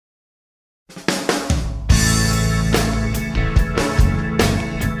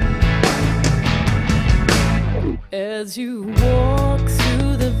As you walk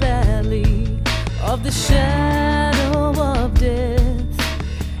through the valley of the shadow of death,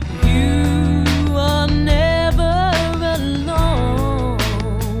 you are never alone.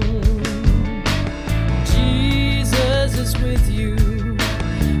 Jesus is with you.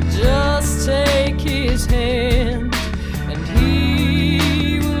 Just take his hand and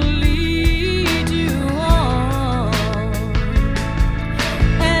he will lead you on.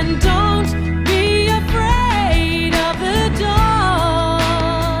 And don't be afraid of the dark.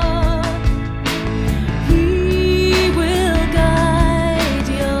 He will guide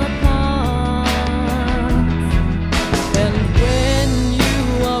your path. And when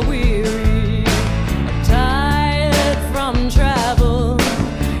you are weary and tired from travel,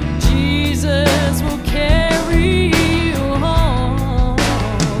 Jesus will carry you home.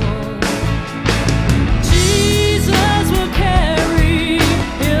 Jesus will carry,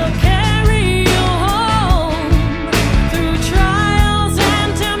 he'll carry you home through trials and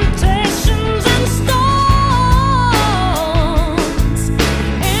temptations and storms.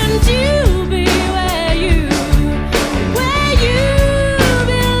 And you'll be where you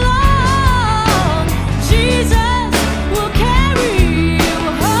belong. Jesus will carry you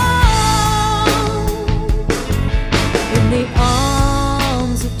home. In the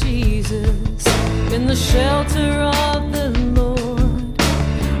arms of Jesus, in the shelter of the Lord,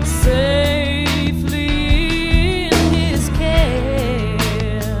 safely in his care,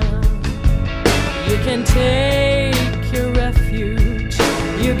 you can take your refuge,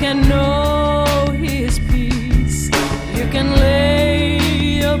 you can know his peace, you can lay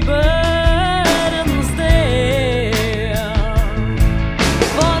your burden